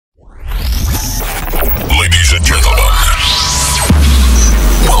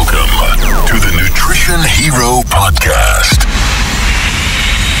Podcast.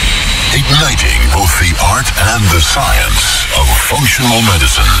 Igniting both the art and the science of functional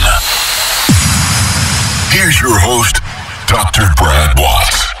medicine. Here's your host, Dr. Brad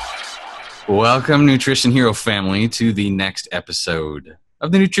Watts. Welcome, Nutrition Hero family, to the next episode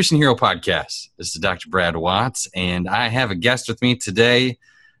of the Nutrition Hero Podcast. This is Dr. Brad Watts, and I have a guest with me today,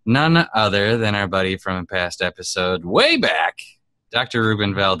 none other than our buddy from a past episode way back, Dr.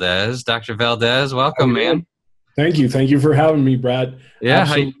 Ruben Valdes. Dr. Valdes, welcome, man. Thank you. Thank you for having me, Brad. Yeah,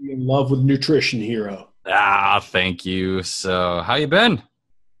 absolutely in love with Nutrition Hero. Thank you. So, how you been?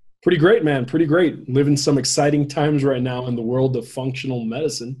 Pretty great, man. Pretty great. Living some exciting times right now in the world of functional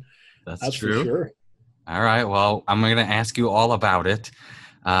medicine. That's true. For sure. All right. Well, I'm going to ask you all about it.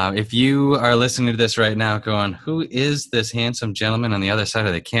 If you are listening to this right now going, who is this handsome gentleman on the other side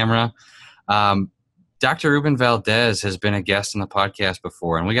of the camera? Dr. Ruben Valdes has been a guest on the podcast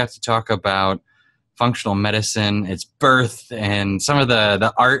before, and we got to talk about functional medicine, its birth, and some of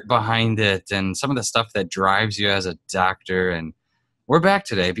the art behind it, and some of the stuff that drives you as a doctor. And we're back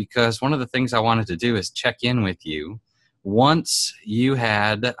today because one of the things I wanted to do is check in with you once you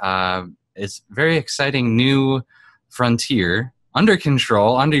had this very exciting new frontier under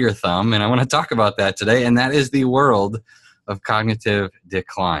control, under your thumb, and I want to talk about that today, and that is the world of cognitive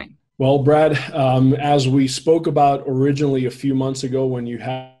decline. Well, Brad, as we spoke about originally a few months ago when you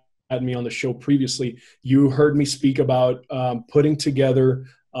had me on the show previously, you heard me speak about putting together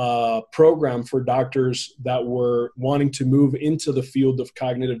a program for doctors that were wanting to move into the field of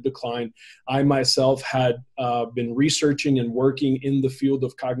cognitive decline. I myself had been researching and working in the field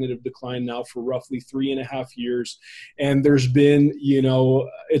of cognitive decline now for roughly 3.5 years. And there's been,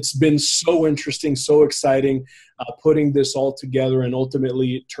 it's been so interesting, so exciting putting this all together and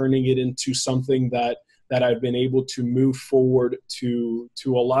ultimately turning it into something that I've been able to move forward to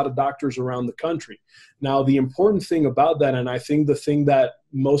a lot of doctors around the country. Now, the important thing about that, and I think the thing that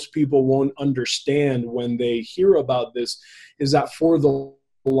most people won't understand when they hear about this, is that for the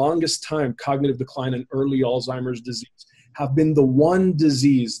longest time, cognitive decline and early Alzheimer's disease have been the one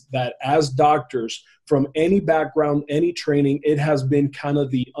disease that as doctors, from any background, any training, it has been kind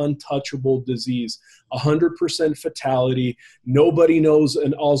of the untouchable disease. 100% fatality. Nobody knows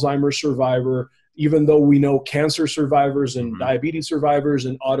an Alzheimer's survivor, even though we know cancer survivors and diabetes survivors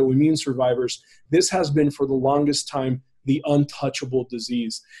and autoimmune survivors. This has been for the longest time the untouchable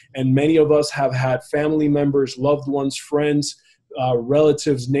disease. And many of us have had family members, loved ones, friends,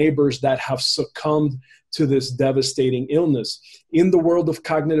 relatives, neighbors that have succumbed to this devastating illness. In the world of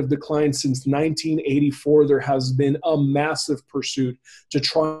cognitive decline since 1984, there has been a massive pursuit to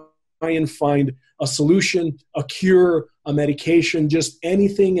try and find a solution, a cure, a medication, just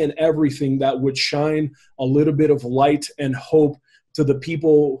anything and everything that would shine a little bit of light and hope to the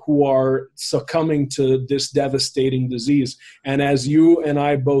people who are succumbing to this devastating disease. And as you and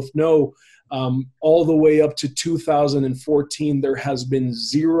I both know, all the way up to 2014, there has been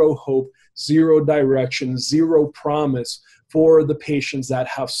zero hope, zero direction, zero promise for the patients that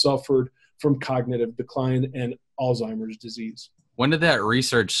have suffered from cognitive decline and Alzheimer's disease. When did that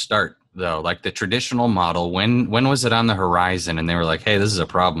research start, though? Like the traditional model, when was it on the horizon and they were like, hey, this is a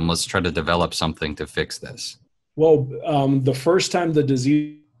problem, let's try to develop something to fix this? Well, the first time the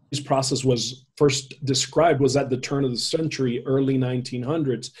disease process was first described was at the turn of the century, early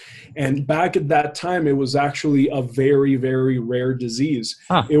 1900s. And back at that time, it was actually a very, very rare disease.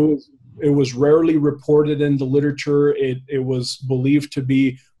 Huh. It was rarely reported in the literature. It was believed to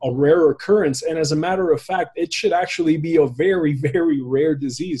be a rare occurrence. And as a matter of fact, it should actually be a very, very rare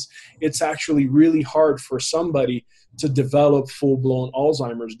disease. It's actually really hard for somebody to develop full-blown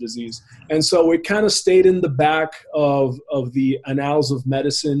Alzheimer's disease. And so it kind of stayed in the back of the annals of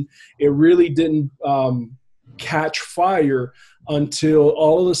medicine. It really didn't catch fire until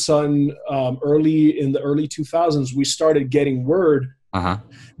all of a sudden, early in the early 2000s, we started getting word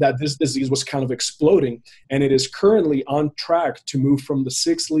that this disease was kind of exploding, and it is currently on track to move from the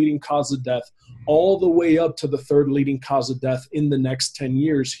 6th leading cause of death all the way up to the 3rd leading cause of death in the next 10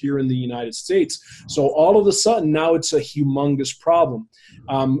 years here in the United States. So all of a sudden, now it's a humongous problem.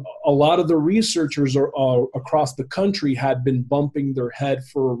 A lot of the researchers across the country had been bumping their head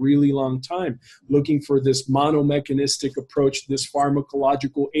for a really long time, looking for this monomechanistic approach, this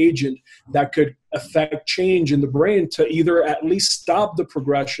pharmacological agent that could affect change in the brain to either at least stop the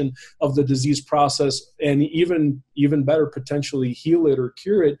progression of the disease process and even better, potentially heal it or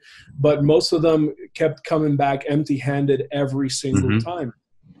cure it. But most of them kept coming back empty-handed every single time.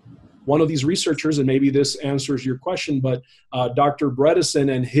 One of these researchers, and maybe this answers your question, but Dr.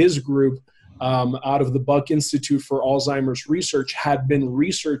 Bredesen and his group out of the Buck Institute for Alzheimer's Research, had been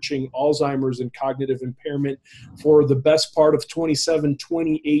researching Alzheimer's and cognitive impairment for the best part of 27,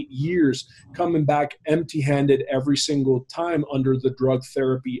 28 years, coming back empty-handed every single time under the drug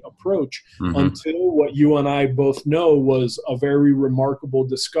therapy approach, until what you and I both know was a very remarkable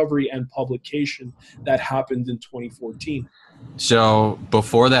discovery and publication that happened in 2014. So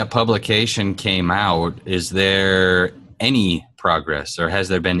before that publication came out, is there any progress, or has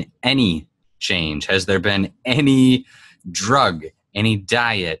there been any change? Has there been any drug, any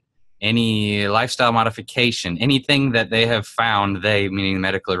diet, any lifestyle modification, anything that they have found, they, meaning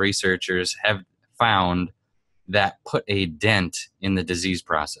medical researchers, have found that put a dent in the disease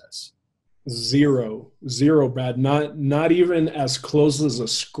process? Zero, Brad. Not even as close as a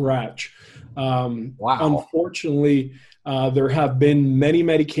scratch. Wow. Unfortunately, there have been many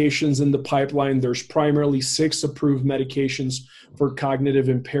medications in the pipeline. There's primarily 6 approved medications for cognitive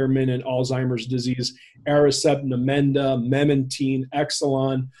impairment and Alzheimer's disease: Aricept, Namenda, Memantine,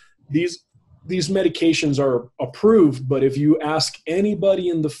 Exelon. These medications are approved, but if you ask anybody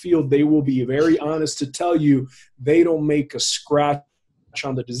in the field, they will be very honest to tell you they don't make a scratch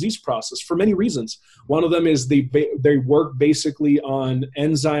on the disease process for many reasons. One of them is they work basically on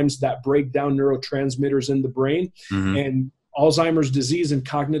enzymes that break down neurotransmitters in the brain, and Alzheimer's disease and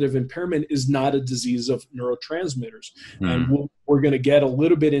cognitive impairment is not a disease of neurotransmitters. And we're going to get a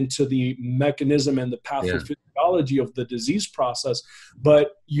little bit into the mechanism and the pathophysiology of the disease process,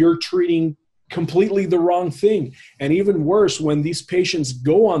 but you're treating completely the wrong thing. And even worse, when these patients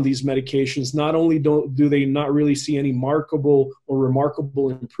go on these medications, not only do they not really see any remarkable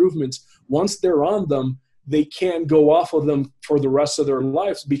improvements, once they're on them, they can't go off of them for the rest of their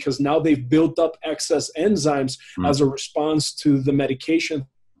lives, because now they've built up excess enzymes as a response to the medication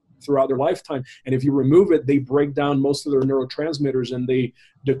throughout their lifetime. And if you remove it, they break down most of their neurotransmitters and they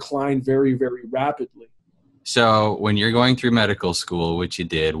decline very, very rapidly. So when you're going through medical school, which you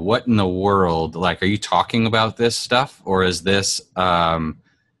did, what in the world, like, are you talking about this stuff? Or is this we're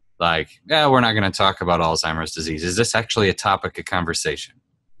not going to talk about Alzheimer's disease? Is this actually a topic of conversation?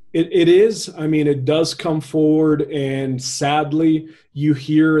 It is. I mean, it does come forward, and sadly, you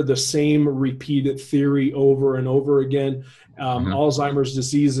hear the same repeated theory over and over again. Alzheimer's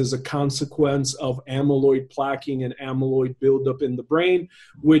disease is a consequence of amyloid plaquing and amyloid buildup in the brain,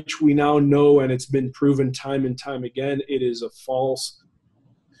 which we now know, and it's been proven time and time again, it is a false.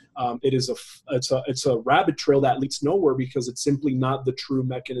 It's a rabbit trail that leads nowhere, because it's simply not the true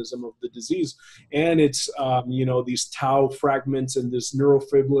mechanism of the disease. And it's, these tau fragments and this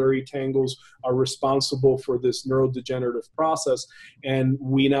neurofibrillary tangles are responsible for this neurodegenerative process. And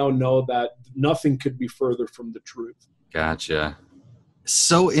we now know that nothing could be further from the truth. Gotcha.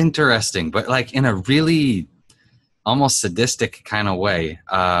 So interesting, but like in a really almost sadistic kind of way.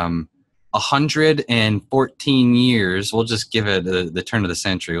 114 years, we'll just give it the turn of the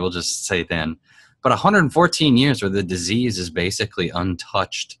century, we'll just say then, but 114 years where the disease is basically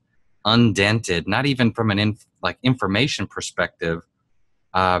untouched, undented, not even from an information perspective.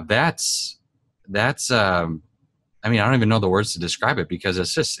 That's I mean, I don't even know the words to describe it, because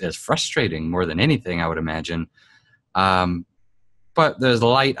it's frustrating more than anything, I would imagine. But there's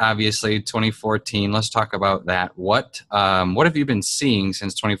light, obviously, 2014. Let's talk about that. What have you been seeing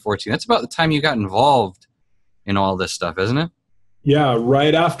since 2014? That's about the time you got involved in all this stuff, isn't it? Yeah,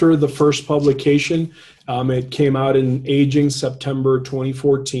 right after the first publication. It came out in Aging, September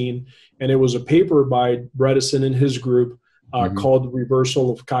 2014, and it was a paper by Bredesen and his group called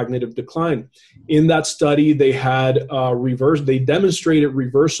Reversal of Cognitive Decline. In that study, they had they demonstrated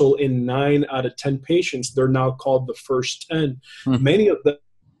reversal in 9 out of 10 patients. They're now called the first 10. Many of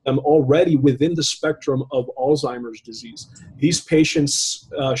them already within the spectrum of Alzheimer's disease. These patients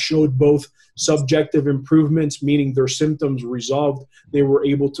showed both subjective improvements, meaning their symptoms resolved. They were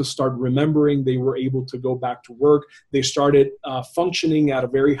able to start remembering. They were able to go back to work. They started functioning at a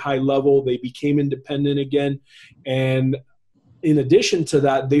very high level. They became independent again. And in addition to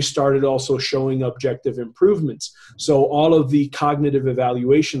that, they started also showing objective improvements. So all of the cognitive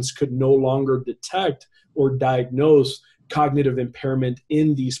evaluations could no longer detect or diagnose cognitive impairment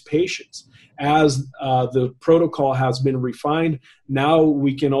in these patients. As the protocol has been refined, now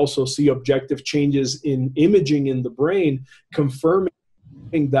we can also see objective changes in imaging in the brain, confirming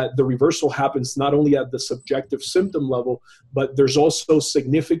that the reversal happens not only at the subjective symptom level, but there's also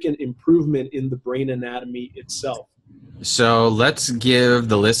significant improvement in the brain anatomy itself. So let's give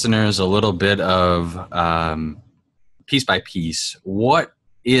the listeners a little bit of piece by piece. What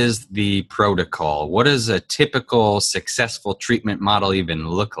is the protocol? What does a typical successful treatment model even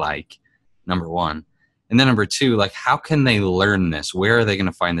look like? Number one. And then number two, like, how can they learn this? Where are they going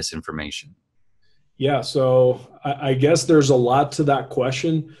to find this information? Yeah, so I guess there's a lot to that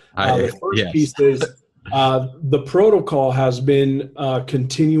question. The first Yes. piece is the protocol has been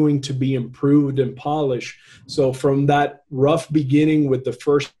continuing to be improved and polished. So from that rough beginning with the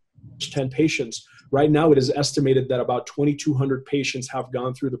first 10 patients, right now it is estimated that about 2,200 patients have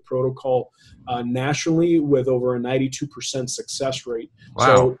gone through the protocol nationally with over a 92% success rate. Wow.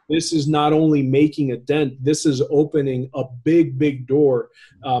 So this is not only making a dent, this is opening a big, big door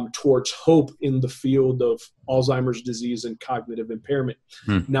towards hope in the field of Alzheimer's disease and cognitive impairment.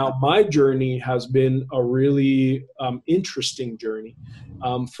 Now, my journey has been a really interesting journey.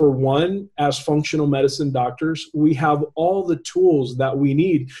 For one, as functional medicine doctors, we have all the tools that we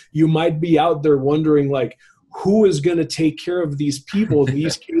need. You might be out there wondering, like, who is going to take care of these people?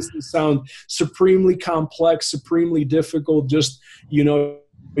 These cases sound supremely complex, supremely difficult. Just,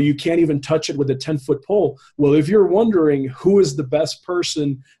 you can't even touch it with a 10-foot pole. Well, if you're wondering who is the best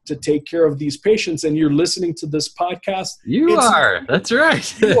person to take care of these patients and you're listening to this podcast, you are. That's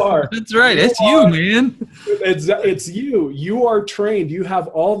right. You are. That's right. It's you, man. It's you. You are trained. You have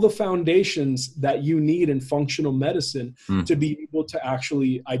all the foundations that you need in functional medicine to be able to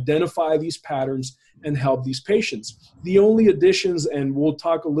actually identify these patterns and help these patients. The only additions, and we'll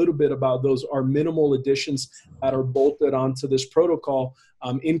talk a little bit about those, are minimal additions that are bolted onto this protocol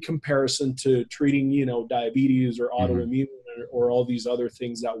in comparison to treating, diabetes or autoimmune or all these other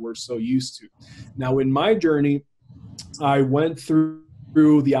things that we're so used to. Now, in my journey, I went through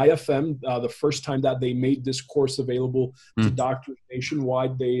the IFM, the first time that they made this course available to doctors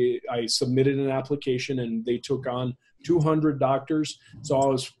nationwide. I submitted an application and they took on 200 doctors. So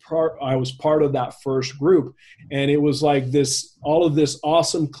I was part of that first group, and it was like all of this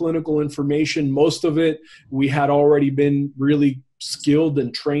awesome clinical information. Most of it we had already been really skilled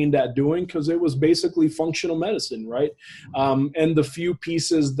and trained at doing, because it was basically functional medicine, right? And the few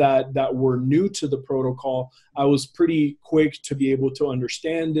pieces that were new to the protocol, I was pretty quick to be able to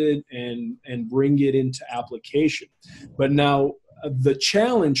understand it and bring it into application. But now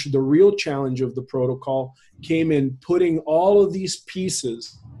the real challenge of the protocol came in putting all of these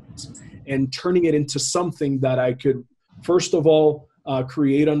pieces and turning it into something that I could, first of all,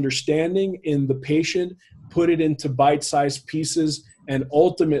 create understanding in the patient, put it into bite-sized pieces, and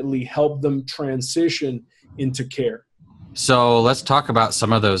ultimately help them transition into care. So let's talk about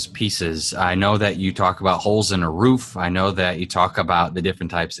some of those pieces. I know that you talk about holes in a roof. I know that you talk about the different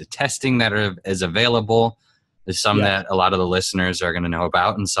types of testing that is available. There's some that a lot of the listeners are going to know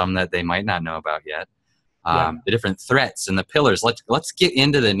about, and some that they might not know about yet. The different threats and the pillars. Let's get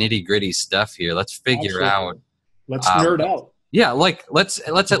into the nitty-gritty stuff here. Let's figure out. Let's nerd out. Yeah, let's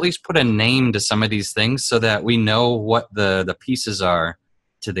at least put a name to some of these things so that we know what the pieces are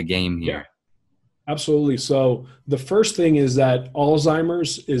to the game here. Yeah, absolutely. So the first thing is that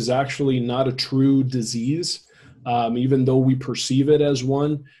Alzheimer's is actually not a true disease, even though we perceive it as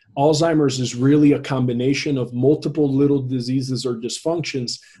one. Alzheimer's is really a combination of multiple little diseases or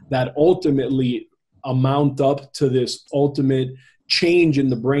dysfunctions that ultimately amount up to this ultimate change in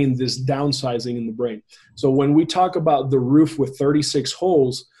the brain, this downsizing in the brain. So when we talk about the roof with 36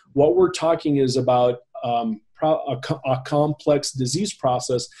 holes, what we're talking is about a complex disease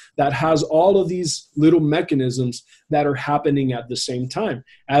process that has all of these little mechanisms that are happening at the same time.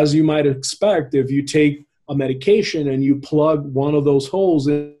 As you might expect, if you take a medication and you plug one of those holes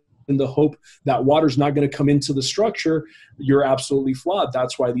in the hope that water's not going to come into the structure, you're absolutely flawed.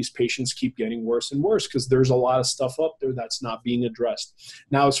 That's why these patients keep getting worse and worse, because there's a lot of stuff up there that's not being addressed.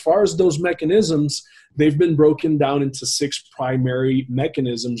 Now, as far as those mechanisms, they've been broken down into 6 primary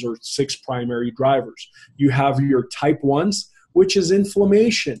mechanisms or 6 primary drivers. You have your type 1s, which is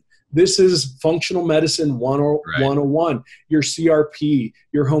inflammation. This is functional medicine 101. Your CRP,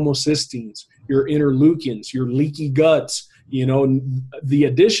 your homocysteines, your interleukins, your leaky guts. The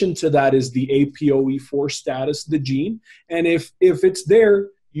addition to that is the APOE4 status, the gene. And if it's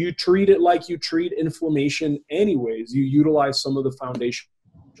there, you treat it like you treat inflammation anyways. You utilize some of the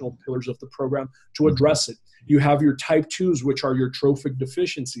foundational pillars of the program to address it. You have your type 2s, which are your trophic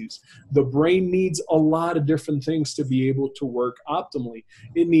deficiencies. The brain needs a lot of different things to be able to work optimally.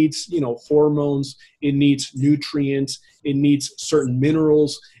 It needs, hormones, it needs nutrients, it needs certain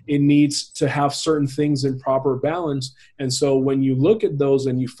minerals, it needs to have certain things in proper balance. And so when you look at those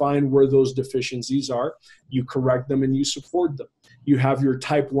and you find where those deficiencies are, you correct them and you support them. You have your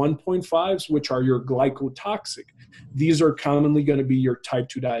type 1.5s, which are your glycotoxic. These are commonly going to be your type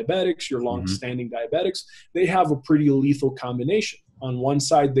 2 diabetics, your long-standing diabetics. They have a pretty lethal combination. On one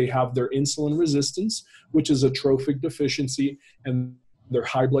side, they have their insulin resistance, which is a trophic deficiency, and their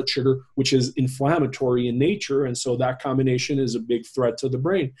high blood sugar, which is inflammatory in nature. And so that combination is a big threat to the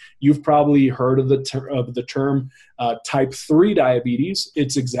brain. You've probably heard of the term type 3 diabetes.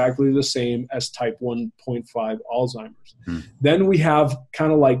 It's exactly the same as type 1.5 Alzheimer's. Then we have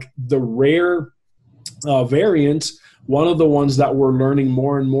kind of like the rare variants. One of the ones that we're learning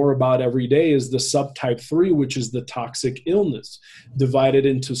more and more about every day is the subtype 3, which is the toxic illness, divided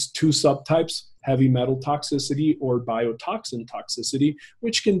into two subtypes: heavy metal toxicity or biotoxin toxicity,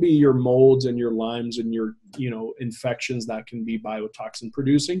 which can be your molds and your limes and your, infections that can be biotoxin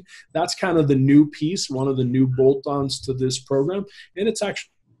producing. That's kind of the new piece, one of the new bolt-ons to this program. And it's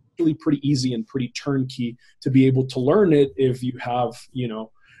actually pretty easy and pretty turnkey to be able to learn it if you have,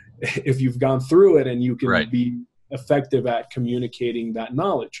 if you've gone through it, and you can be effective at communicating that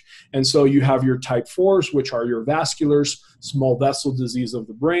knowledge. And so you have your type 4s, which are your vasculars, small vessel disease of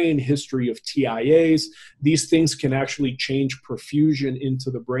the brain, history of TIAs. These things can actually change perfusion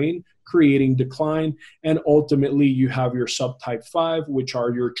into the brain, creating decline. And ultimately, you have your subtype 5, which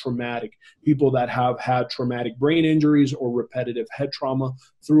are your traumatic, people that have had traumatic brain injuries or repetitive head trauma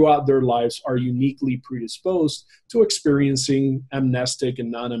throughout their lives are uniquely predisposed to experiencing amnestic and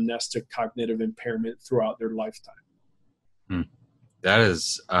non-amnestic cognitive impairment throughout their lifetime. That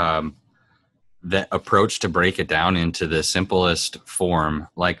is the approach to break it down into the simplest form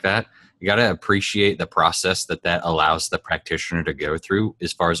like that. You got to appreciate the process that allows the practitioner to go through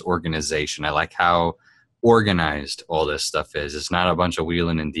as far as organization. I like how organized all this stuff is. It's not a bunch of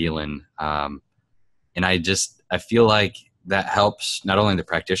wheeling and dealing. And I feel like that helps not only the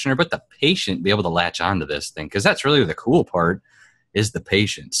practitioner, but the patient be able to latch onto this thing. Cause that's really the cool part, is the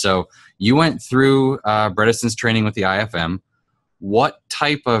patient. So you went through Bredesen's training with the IFM. What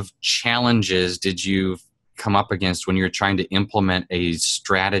type of challenges did you come up against when you're trying to implement a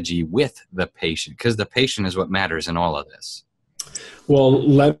strategy with the patient? Because the patient is what matters in all of this. Well,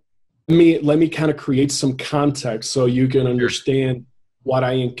 let me kind of create some context so you can understand what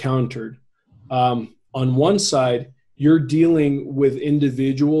I encountered. On one side, you're dealing with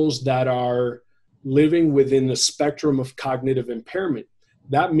individuals that are living within the spectrum of cognitive impairment.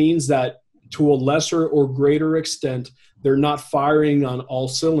 That means that to a lesser or greater extent, they're not firing on all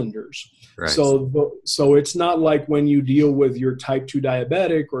cylinders. Right. So it's not like when you deal with your type 2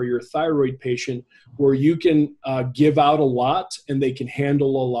 diabetic or your thyroid patient, where you can give out a lot and they can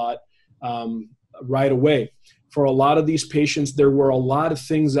handle a lot right away. For a lot of these patients, there were a lot of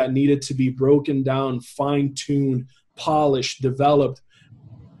things that needed to be broken down, fine-tuned, polished, developed.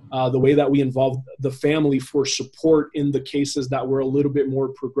 The way that we involved the family for support in the cases that were a little bit more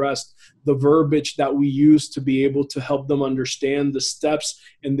progressed, the verbiage that we used to be able to help them understand the steps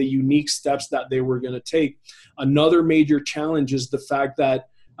and the unique steps that they were going to take. Another major challenge is the fact that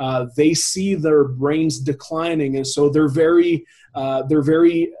they see their brains declining, and so they're very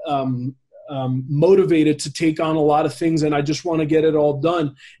motivated to take on a lot of things, and I just want to get it all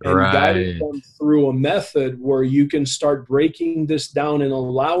done. And guiding them through a method where you can start breaking this down and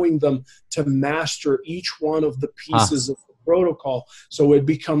allowing them to master each one of the pieces of the protocol, so it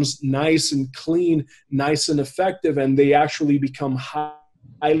becomes nice and clean, nice and effective, and they actually become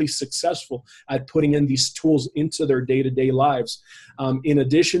highly successful at putting in these tools into their day-to-day lives. In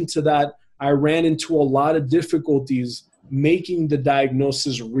addition to that, I ran into a lot of difficulties making the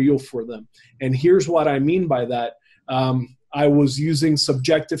diagnosis real for them. And here's what I mean by that. I was using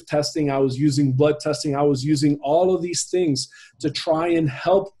subjective testing. I was using blood testing. I was using all of these things to try and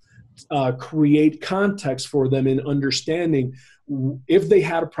help create context for them in understanding if they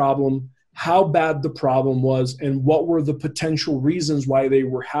had a problem, how bad the problem was, and what were the potential reasons why they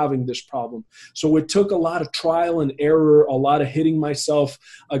were having this problem. So it took a lot of trial and error, a lot of hitting myself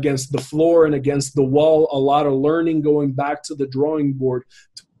against the floor and against the wall, a lot of learning, going back to the drawing board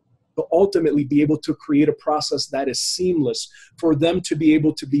to ultimately be able to create a process that is seamless for them to be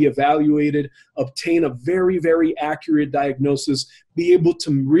able to be evaluated, obtain a very, very accurate diagnosis, be able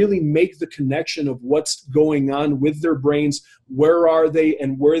to really make the connection of what's going on with their brains, where are they,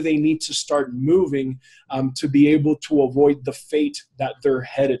 and where they need to start moving to be able to avoid the fate that they're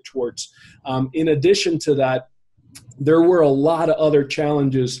headed towards. In addition to that, there were a lot of other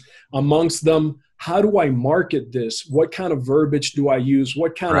challenges. Amongst them, how do I market this? What kind of verbiage do I use?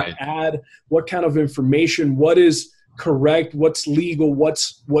 What kind of ad? What kind of information? What is correct? What's legal?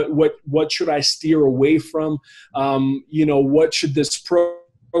 What should I steer away from? What should this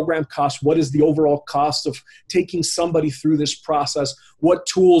program cost? What is the overall cost of taking somebody through this process? What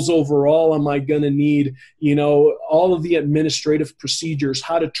tools overall am I going to need? All of the administrative procedures,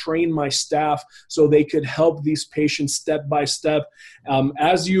 how to train my staff so they could help these patients step by step.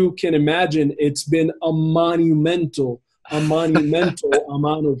 As you can imagine, it's been a monumental a monumental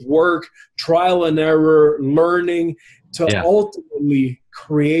amount of work, trial and error, learning to ultimately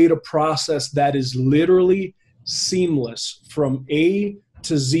create a process that is literally seamless from A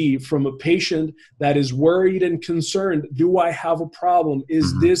to Z, from a patient that is worried and concerned. Do I have a problem?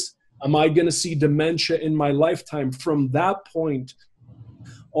 Is this, am I going to see dementia in my lifetime? From that point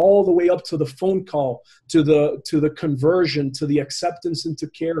all the way up to the phone call, to the conversion, to the acceptance into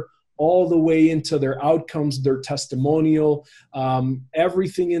care, all the way into their outcomes, their testimonial.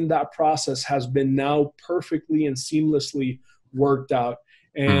 Everything in that process has been now perfectly and seamlessly worked out.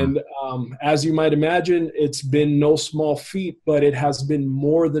 And as you might imagine, it's been no small feat, but it has been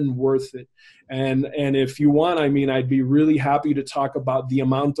more than worth it. And if you want, I mean, I'd be really happy to talk about the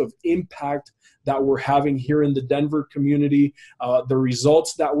amount of impact that we're having here in the Denver community, the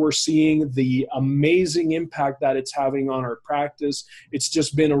results that we're seeing, the amazing impact that it's having on our practice. It's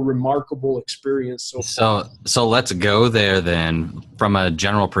just been a remarkable experience so far. So let's go there then. From a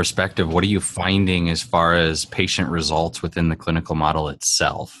general perspective, what are you finding as far as patient results within the clinical model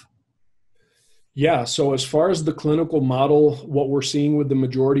itself? Yeah, so as far as the clinical model, what we're seeing with the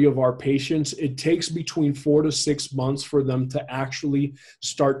majority of our patients, it takes between 4 to 6 months for them to actually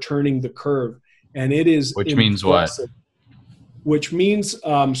start turning the curve. And it is Which means what? Which means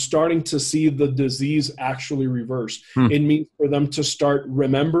starting to see the disease actually reverse. It means for them to start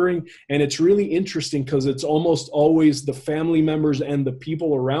remembering. And it's really interesting because it's almost always the family members and the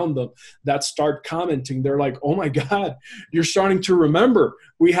people around them that start commenting. They're like, oh my God, you're starting to remember.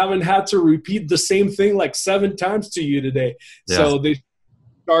 We haven't had to repeat the same thing like 7 times to you today. Yeah. So they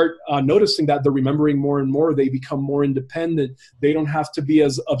start noticing that they're remembering more and more. They become more independent. They don't have to be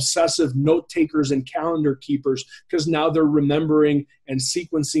as obsessive note takers and calendar keepers because now they're remembering and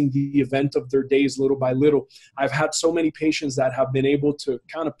sequencing the event of their days little by little. I've had so many patients that have been able to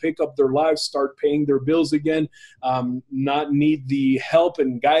kind of pick up their lives, start paying their bills again, not need the help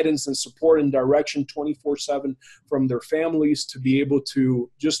and guidance and support and direction 24/7 from their families to be able to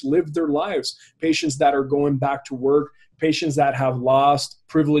just live their lives. Patients that are going back to work, patients that have lost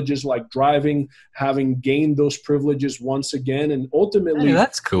privileges like driving, having gained those privileges once again, and ultimately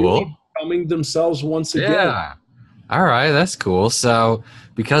that's cool. Really becoming themselves once again. Yeah. All right, that's cool. So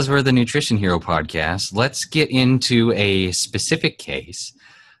because we're the Nutrition Hero podcast, let's get into a specific case.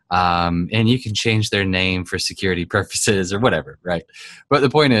 And you can change their name for security purposes or whatever, right? But the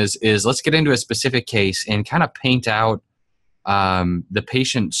point is let's get into a specific case and kind of paint out the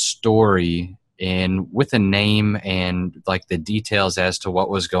patient's story and with a name and like the details as to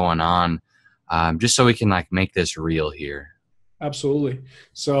what was going on, just so we can like make this real here. Absolutely.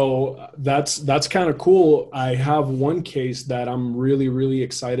 So that's kind of cool. I have one case that I'm really, really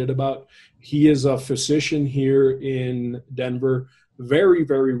excited about. He is a physician here in Denver, very,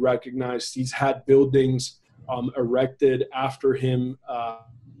 very recognized. He's had buildings erected after him,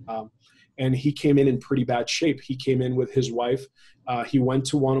 and he came in pretty bad shape. He came in with his wife. He went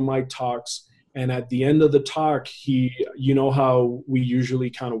to one of my talks. And at the end of the talk, you know how we usually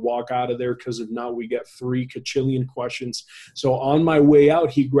kind of walk out of there because if not, we get 3 kajillion questions. So on my way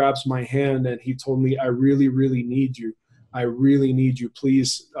out, he grabs my hand and he told me, I really, really need you. I really need you.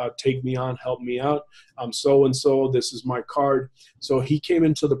 Please take me on, help me out. I'm so-and-so. This is my card. So he came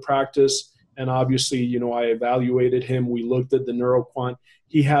into the practice and obviously, you know, I evaluated him. We looked at the neuroquant.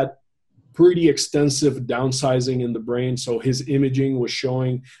 He had pretty extensive downsizing in the brain. So his imaging was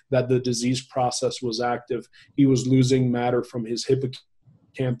showing that the disease process was active. He was losing matter from his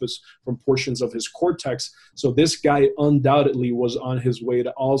hippocampus, from portions of his cortex. So this guy undoubtedly was on his way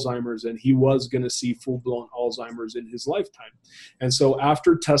to Alzheimer's, and he was going to see full-blown Alzheimer's in his lifetime. And so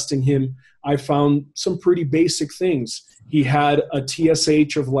after testing him, I found some pretty basic things. He had a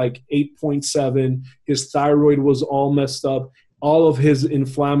TSH of like 8.7. His thyroid was all messed up. All of his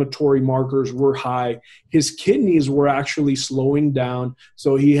inflammatory markers were high. His kidneys were actually slowing down.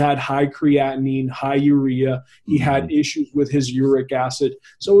 So he had high creatinine, high urea. He had issues with his uric acid.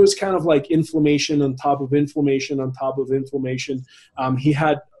 So it was kind of like inflammation on top of inflammation on top of inflammation. He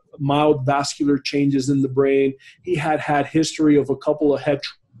had mild vascular changes in the brain. He had history of a couple of head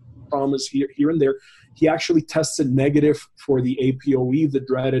traumas here and there. He actually tested negative for the APOE, the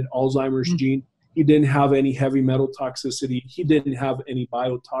dreaded Alzheimer's gene. He didn't have any heavy metal toxicity. He didn't have any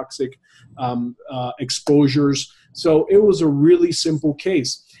biotoxic exposures. So it was a really simple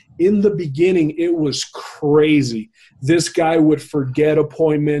case. In the beginning, it was crazy. This guy would forget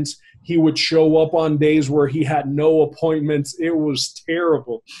appointments. He would show up on days where he had no appointments. It was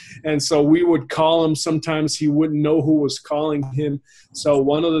terrible. And so we would call him. Sometimes he wouldn't know who was calling him. So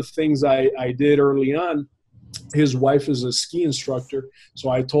one of the things I did early on his wife is a ski instructor. So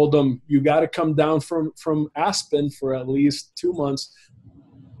I told him, you got to come down from Aspen for at least 2 months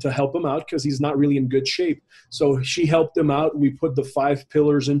to help him out because he's not really in good shape. So she helped him out. We put the 5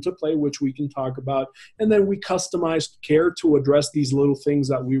 pillars into play, which we can talk about. And then we customized care to address these little things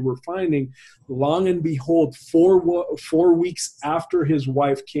that we were finding. Long and behold, 4 weeks after his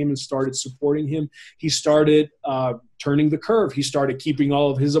wife came and started supporting him, he started turning the curve. He started keeping all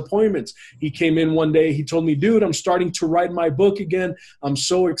of his appointments. He came in one day. He told me, dude, I'm starting to write my book again. I'm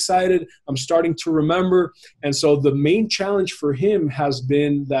so excited. I'm starting to remember. And so the main challenge for him has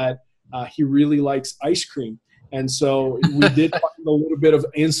been that he really likes ice cream. And so we did find a little bit of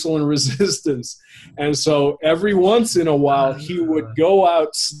insulin resistance. And so every once in a while, he would go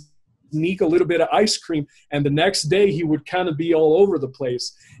out, sneak a little bit of ice cream, and the next day he would kind of be all over the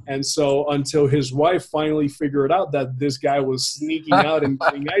place. And so until his wife finally figured out that this guy was sneaking out and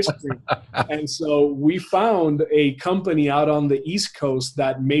getting ice cream. And so we found a company out on the East Coast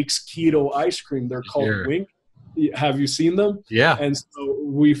that makes keto ice cream. They're called Wink. Have you seen them? Yeah. And so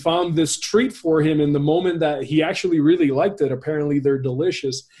we found this treat for him in the moment that he actually really liked it. Apparently they're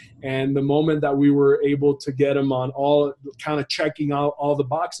delicious. And the moment that we were able to get him on all kind of checking out all the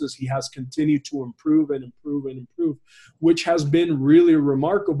boxes, he has continued to improve and improve and improve, which has been really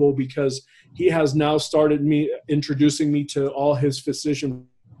remarkable because he has now started introducing me to all his physician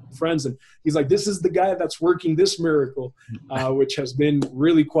friends, and he's like, this is the guy that's working this miracle, which has been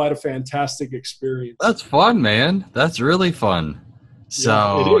really quite a fantastic experience. That's fun, man. That's really fun.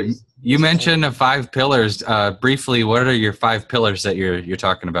 So yeah, you mentioned 5 pillars. Briefly, what are your 5 pillars that you're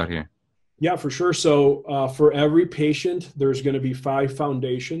talking about here? Yeah, for sure. So for every patient, there's going to be 5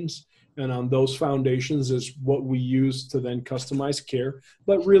 foundations. And on those foundations is what we use to then customize care.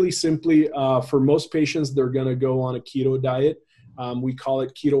 But really simply, for most patients, they're going to go on a keto diet. We call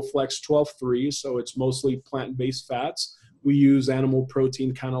it Keto Flex 12-3, so it's mostly plant-based fats. We use animal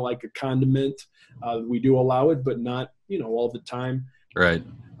protein kind of like a condiment. We do allow it, but not, all the time. Right.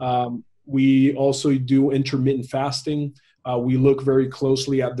 We also do intermittent fasting. We look very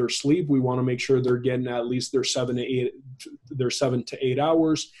closely at their sleep. We want to make sure they're getting at least their 7 to 8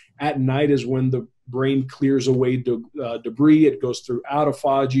 hours. At night is when the brain clears away debris. It goes through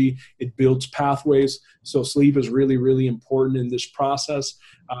autophagy. It builds pathways. So sleep is really, really important in this process.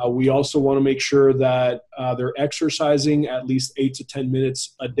 We also want to make sure that they're exercising at least 8 to 10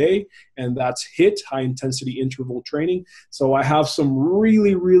 minutes a day, and that's HIIT, high-intensity interval training. So I have some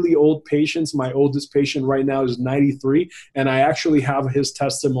really, really old patients. My oldest patient right now is 93, and I actually have his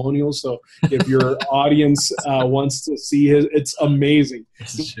testimonial. So if your audience wants to see his, it's amazing.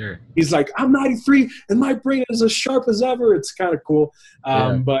 Sure. He's like, I'm 93, and my brain is as sharp as ever. It's kind of cool.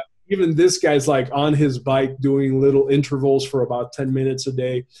 But even this guy's like on his bike doing little intervals for about 10 minutes a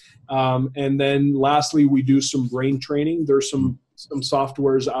day. And then lastly, we do some brain training. There's some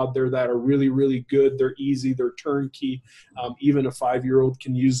softwares out there that are really, really good. They're easy. They're turnkey. Even a 5-year-old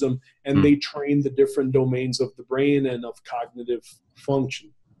can use them. And they train the different domains of the brain and of cognitive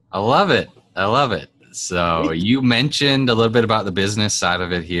function. I love it. I love it. So you mentioned a little bit about the business side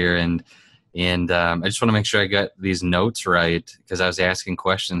of it here. And I just want to make sure I got these notes right because I was asking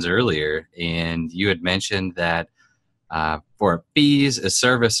questions earlier, and you had mentioned that for fees, a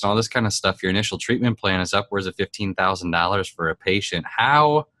service, and all this kind of stuff, your initial treatment plan is upwards of $15,000 for a patient.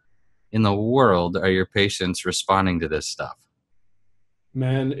 How in the world are your patients responding to this stuff?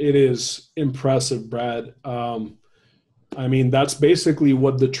 Man, it is impressive, Brad. I mean, that's basically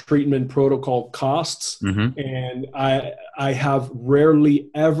what the treatment protocol costs. Mm-hmm. And I have rarely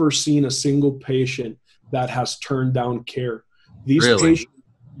ever seen a single patient that has turned down care. These patients,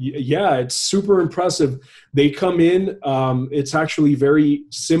 yeah, it's super impressive. They come in. It's actually very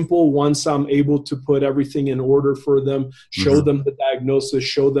simple once I'm able to put everything in order for them, show them the diagnosis,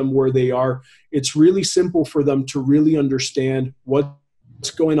 show them where they are. It's really simple for them to really understand what's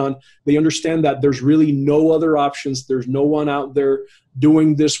going on. They understand that there's really no other options. There's no one out there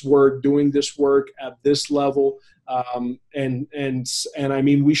doing this work at this level. And I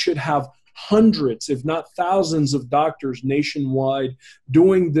mean, we should have hundreds, if not thousands of doctors nationwide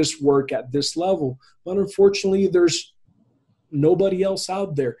doing this work at this level. But unfortunately, there's nobody else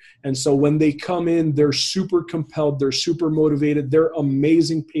out there. And so when they come in, they're super compelled. They're super motivated. They're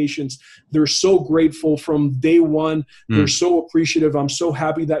amazing patients. They're so grateful from day one. They're so appreciative. I'm so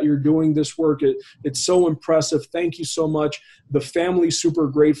happy that you're doing this work. It's so impressive. Thank you so much. The family's super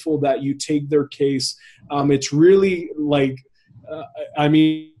grateful that you take their case. It's really like, I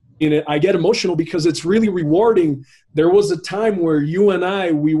mean, I get emotional because it's really rewarding. There was a time where you and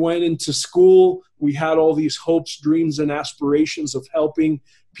I, we went into school, we had all these hopes, dreams, and aspirations of helping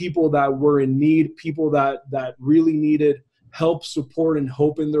people that were in need, people that really needed help, support, and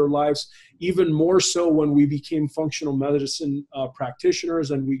hope in their lives. Even more so when we became functional medicine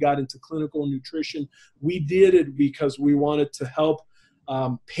practitioners and we got into clinical nutrition. We did it because we wanted to help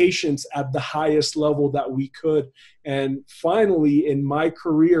patients at the highest level that we could. And finally, in my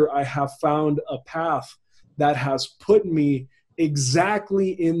career, I have found a path that has put me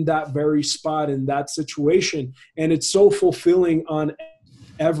exactly in that very spot, in that situation. And it's so fulfilling on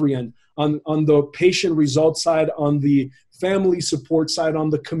every end, on the patient results side, on the family support side, on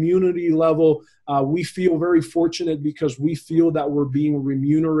the community level. We feel very fortunate because we feel that we're being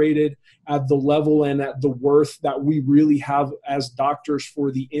remunerated at the level and at the worth that we really have as doctors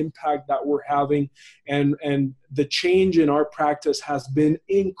for the impact that we're having. And the change in our practice has been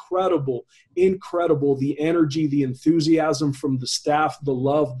incredible. The energy, the enthusiasm from the staff, the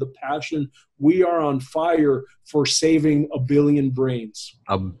love, the passion. We are on fire for saving 1 billion brains.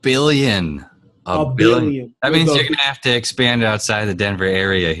 1 billion. A billion. That means you're going to have to expand outside the Denver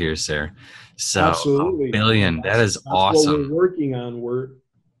area here, sir. So absolutely. 1 billion. That is awesome. That's what we're working on.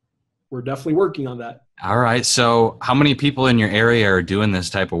 We're definitely working on that. All right. So how many people in your area are doing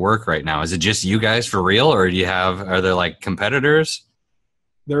this type of work right now? Is it just you guys for real, or are there like competitors?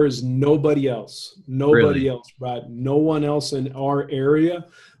 There is nobody else. Nobody else, Brad. No one else in our area.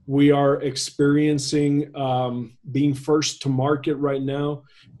 We are experiencing being first to market right now.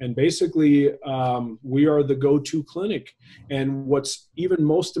 And basically, we are the go-to clinic. And what's even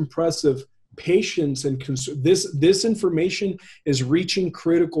most impressive, patients and this information is reaching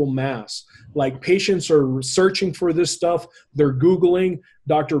critical mass. Like, patients are searching for this stuff. They're Googling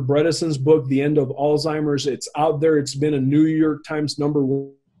Dr. Bredesen's book, The End of Alzheimer's. It's out there. It's been a New York Times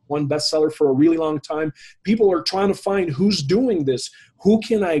 #1 bestseller for a really long time. People are trying to find who's doing this. Who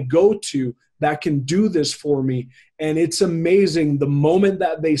can I go to that can do this for me? And it's amazing the moment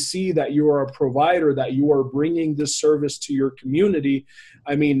that they see that you are a provider, that you are bringing this service to your community.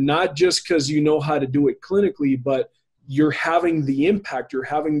 I mean, not just because you know how to do it clinically, but you're having the impact, you're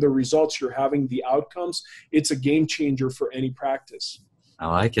having the results, you're having the outcomes. It's a game changer for any practice. I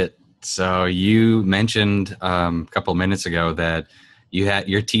like it. So you mentioned a couple of minutes ago that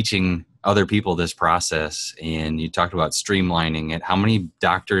you're teaching other people this process, and you talked about streamlining it. How many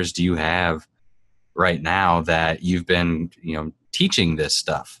doctors do you have right now that you've been, teaching this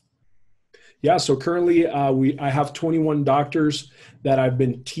stuff? Yeah, so currently I have 21 doctors that I've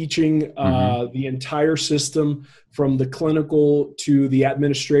been teaching the entire system, from the clinical to the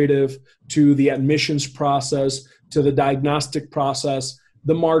administrative to the admissions process to the diagnostic process,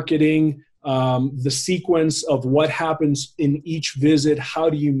 the marketing, the sequence of what happens in each visit. How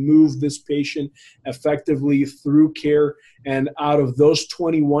do you move this patient effectively through care? And out of those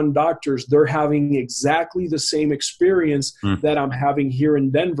 21 doctors, they're having exactly the same experience that I'm having here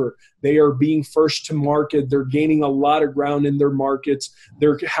in Denver. They are being first to market. They're gaining a lot of ground in their markets.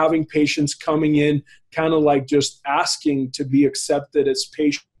 They're having patients coming in kind of like just asking to be accepted as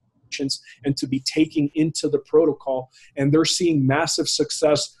patients and to be taken into the protocol. And they're seeing massive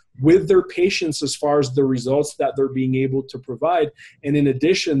success with their patients as far as the results that they're being able to provide. And in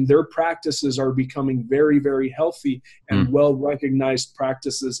addition, their practices are becoming very, very healthy and well-recognized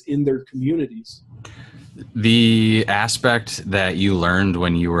practices in their communities. The aspect that you learned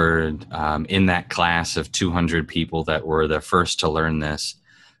when you were in that class of 200 people that were the first to learn this,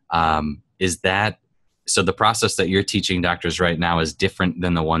 is that, so the process that you're teaching doctors right now is different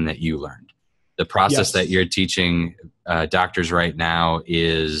than the one that you learned? The process that you're teaching doctors right now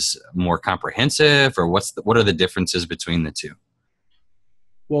is more comprehensive, or what are the differences between the two?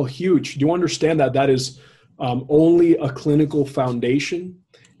 Well, huge. Do you understand that is only a clinical foundation?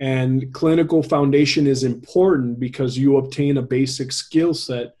 And clinical foundation is important because you obtain a basic skill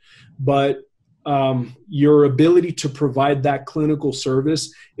set, but your ability to provide that clinical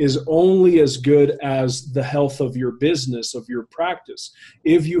service is only as good as the health of your business, of your practice.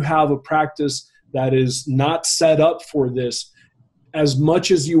 If you have a practice that is not set up for this, as much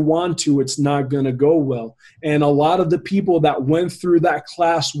as you want to, it's not going to go well. And a lot of the people that went through that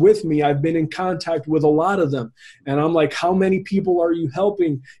class with me, I've been in contact with a lot of them. And I'm like, how many people are you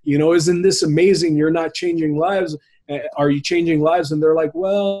helping? Isn't this amazing? You're not changing lives. Are you changing lives? And they're like,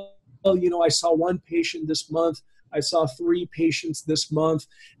 well, I saw 1 patient this month. I saw 3 patients this month.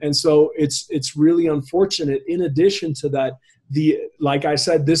 And so it's really unfortunate. In addition to that, like I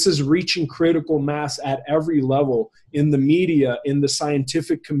said, this is reaching critical mass at every level, in the media, in the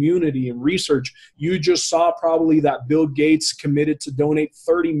scientific community, and research. You just saw probably that Bill Gates committed to donate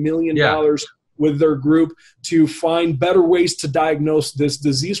 $30 million with their group to find better ways to diagnose this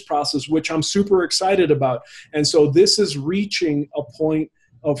disease process, which I'm super excited about. And so this is reaching a point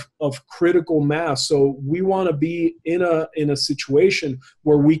of critical mass. So we want to be in a situation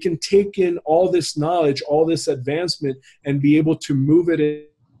where we can take in all this knowledge, all this advancement, and be able to move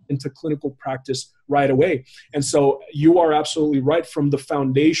it into clinical practice right away. And so you are absolutely right. From the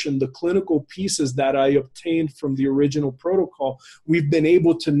foundation, the clinical pieces that I obtained from the original protocol, we've been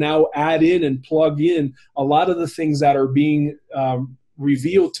able to now add in and plug in a lot of the things that are being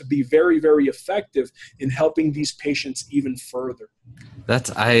revealed to be very, very effective in helping these patients even further.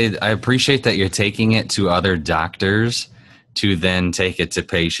 I appreciate that you're taking it to other doctors to then take it to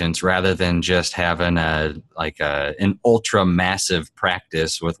patients, rather than just having an ultra massive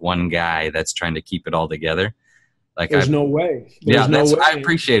practice with one guy that's trying to keep it all together. There's no way. I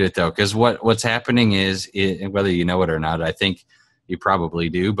appreciate it though, because what's happening is, whether you know it or not, I think you probably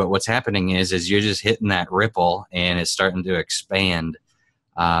do, but what's happening is you're just hitting that ripple and it's starting to expand.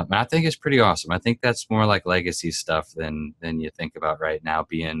 And I think it's pretty awesome. I think that's more like legacy stuff than you think about right now,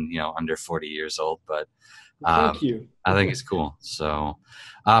 being under 40 years old. But thank you. I think it's cool. So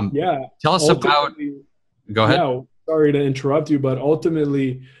tell us about. Go ahead. Yeah, sorry to interrupt you, but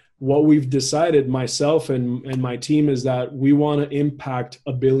ultimately, what we've decided, myself and my team, is that we want to impact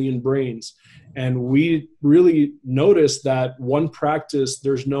 1 billion brains. And we really noticed that one practice,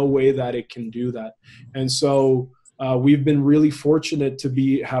 there's no way that it can do that. And so we've been really fortunate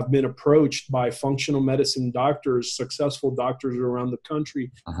to have been approached by functional medicine doctors, successful doctors around the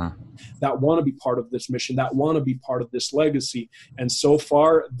country that want to be part of this mission, that want to be part of this legacy. And so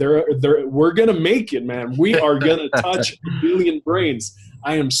far, we're going to make it, man. We are going to touch 1 billion brains.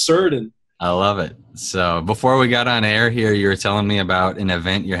 I am certain. I love it. So before we got on air here, you were telling me about an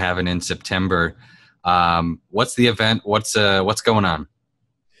event you're having in September. What's the event? What's going on?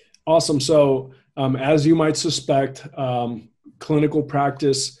 Awesome. So as you might suspect, clinical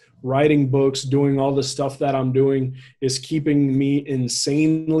practice, writing books, doing all the stuff that I'm doing is keeping me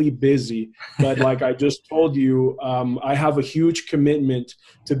insanely busy. But like I just told you, I have a huge commitment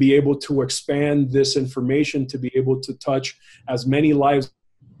to be able to expand this information, to be able to touch as many lives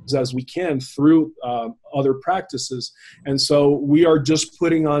as we can through other practices. And so we are just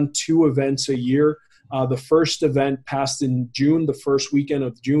putting on 2 events a year. The first event passed in June, the first weekend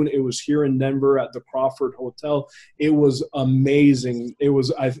of June. It was here in Denver at the Crawford Hotel. It was amazing. It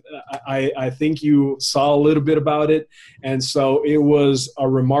was, I think you saw a little bit about it. And so it was a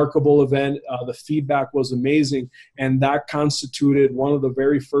remarkable event. The feedback was amazing. And that constituted one of the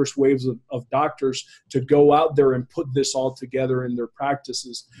very first waves of doctors to go out there and put this all together in their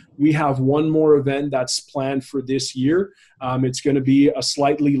practices. We have one more event that's planned for this year. It's going to be a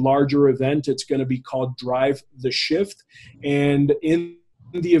slightly larger event. It's going to be called Drive the Shift. And in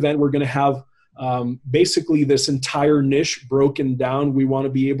the event, we're going to have basically this entire niche broken down. We want to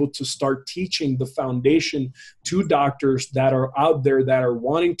be able to start teaching the foundation to doctors that are out there that are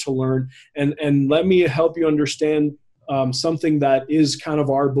wanting to learn. And let me help you understand something that is kind of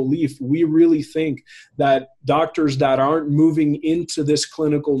our belief. We really think that doctors that aren't moving into this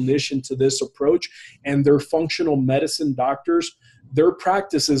clinical niche, into this approach, and they're functional medicine doctors, their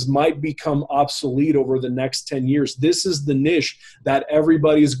practices might become obsolete over the next 10 years. This is the niche that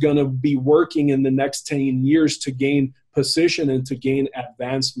everybody's going to be working in the next 10 years to gain position and to gain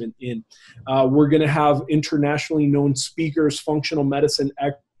advancement in. We're going to have internationally known speakers, functional medicine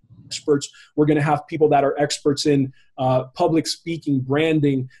experts. We're going to have people that are experts in public speaking,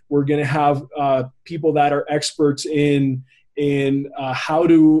 branding. We're going to have people that are experts in how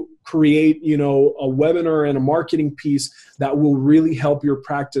to create, a webinar and a marketing piece that will really help your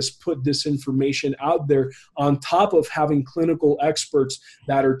practice put this information out there, on top of having clinical experts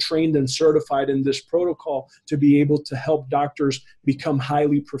that are trained and certified in this protocol to be able to help doctors become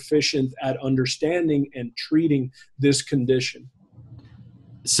highly proficient at understanding and treating this condition.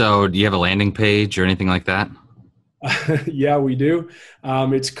 So do you have a landing page or anything like that? Yeah, we do.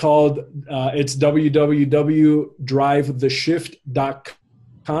 It's called, it's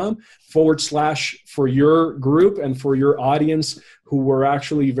www.drivetheshift.com/ for your group and for your audience, who we're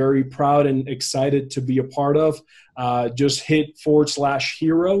actually very proud and excited to be a part of. Just hit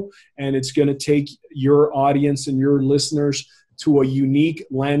 /hero, and it's going to take your audience and your listeners to a unique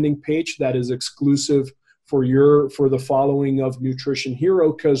landing page that is exclusive for the following of Nutrition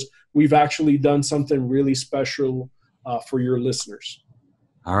Hero, because we've actually done something really special for your listeners.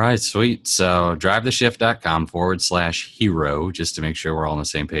 All right, sweet. So drivetheshift.com/hero, just to make sure we're all on the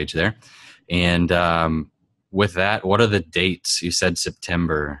same page there. And with that, what are the dates? You said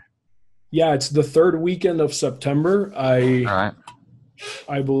September. Yeah, it's the third weekend of September. All right.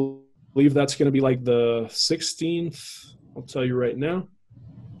 I believe that's going to be like the 16th. I'll tell you right now.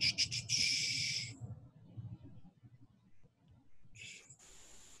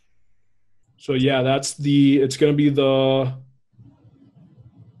 So yeah, it's going to be the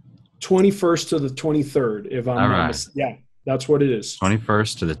 21st to the 23rd, if I'm not mistaken. Yeah, that's what it is.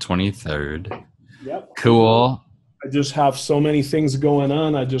 21st to the 23rd. Yep. Cool. I just have so many things going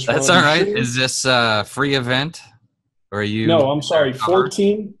on. That's all right. Sure. Is this a free event? Or are you? No, I'm sorry.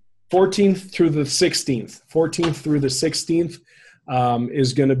 14th through the 16th. 14th through the 16th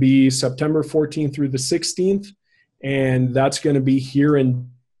is going to be September 14th through the 16th. And that's going to be here in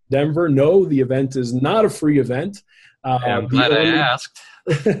Denver. No, the event is not a free event. I'm glad I asked.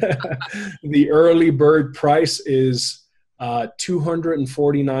 The early bird price is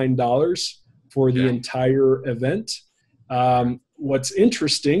 $249 for the entire event. What's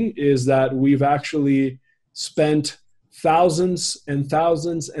interesting is that we've actually spent thousands and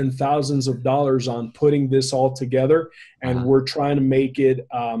thousands and thousands of dollars on putting this all together, and we're trying to make it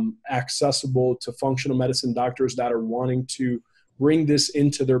accessible to functional medicine doctors that are wanting to bring this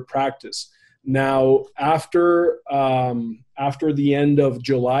into their practice. Now, after the end of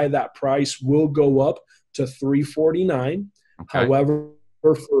July, that price will go up to $349. Okay. However,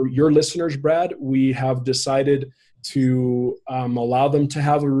 for your listeners, Brad, we have decided to allow them to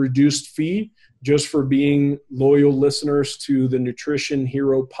have a reduced fee just for being loyal listeners to the Nutrition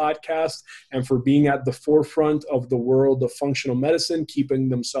Hero podcast and for being at the forefront of the world of functional medicine, keeping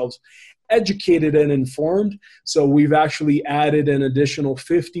themselves educated and informed. So we've actually added an additional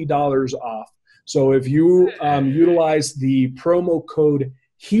 $50 off. So if you utilize the promo code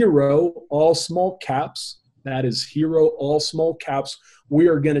HERO, all small caps, that is HERO, all small caps, we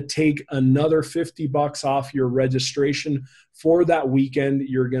are going to take another $50 off your registration for that weekend.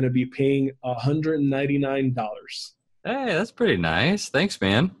 You're going to be paying $199. Hey, that's pretty nice. Thanks,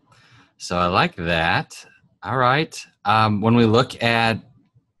 man. So I like that. All right. When we look at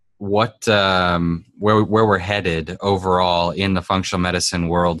what where we're headed overall in the functional medicine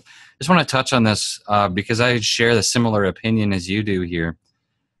world, I just want to touch on this because I share the similar opinion as you do here.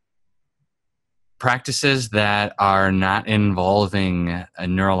 Practices that are not involving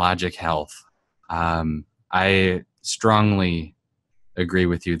neurologic health, I strongly agree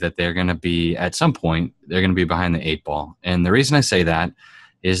with you that they're going to be, at some point, they're going to be behind the eight ball. And the reason I say that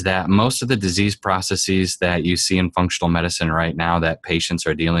is that most of the disease processes that you see in functional medicine right now that patients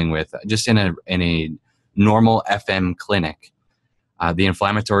are dealing with, just in a normal FM clinic, the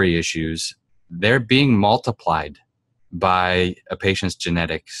inflammatory issues, they're being multiplied by a patient's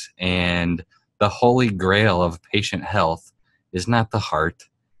genetics. And the holy grail of patient health is not the heart,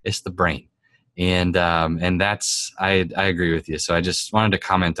 it's the brain. And that's, I agree with you. So I just wanted to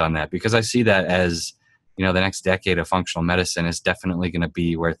comment on that because I see that as, the next decade of functional medicine is definitely going to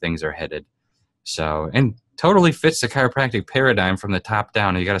be where things are headed. So, and totally fits the chiropractic paradigm from the top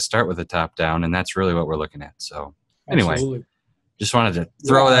down. You got to start with the top down, and that's really what we're looking at. So anyway, absolutely. Just wanted to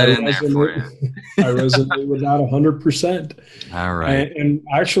throw that in there for you. I resonate with that 100%. All right. And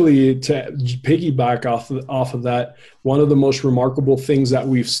actually, to piggyback off of that, one of the most remarkable things that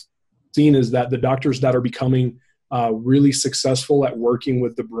we've seen is that the doctors that are becoming really successful at working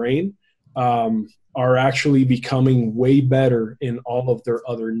with the brain are actually becoming way better in all of their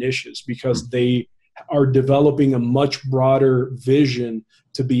other niches because they are developing a much broader vision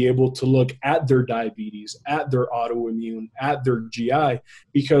to be able to look at their diabetes, at their autoimmune, at their GI,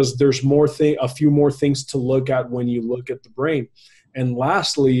 because there's a few more things to look at when you look at the brain. And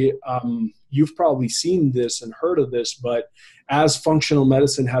lastly, you've probably seen this and heard of this, but as functional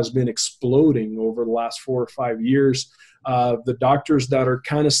medicine has been exploding over the last 4 or 5 years, the doctors that are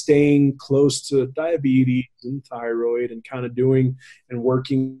kind of staying close to diabetes and thyroid and kind of doing and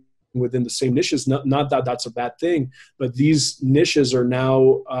working within the same niches, not that that's a bad thing, but these niches are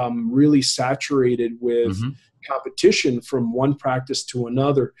now really saturated with competition from one practice to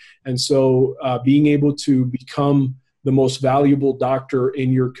another. And so being able to become the most valuable doctor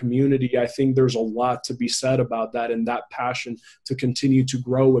in your community, I think there's a lot to be said about that, and that passion to continue to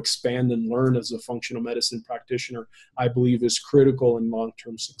grow, expand, and learn as a functional medicine practitioner, I believe is critical in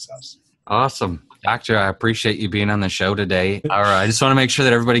long-term success. Awesome. Doctor, I appreciate you being on the show today. All right. I just want to make sure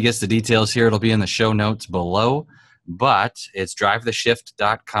that everybody gets the details here. It'll be in the show notes below, but it's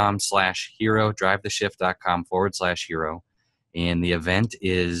drivetheshift.com/hero, drivetheshift.com/hero. And the event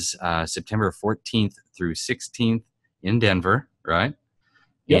is September 14th through 16th in Denver, right?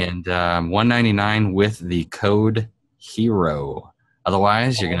 Yep. and $199 with the code HERO.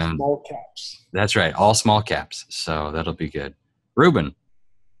 Otherwise, you're going to. Small caps. That's right. All small caps. So that'll be good. Ruben,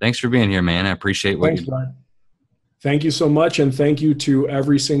 thanks for being here, man. I appreciate what Thanks, you do. Brian. Thank you so much. And thank you to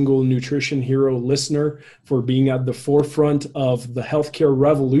every single Nutrition Hero listener for being at the forefront of the healthcare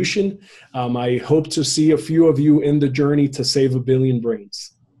revolution. I hope to see a few of you in the journey to save 1 billion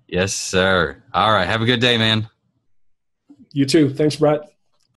brains. Yes, sir. All right. Have a good day, man. You too. Thanks, Brad.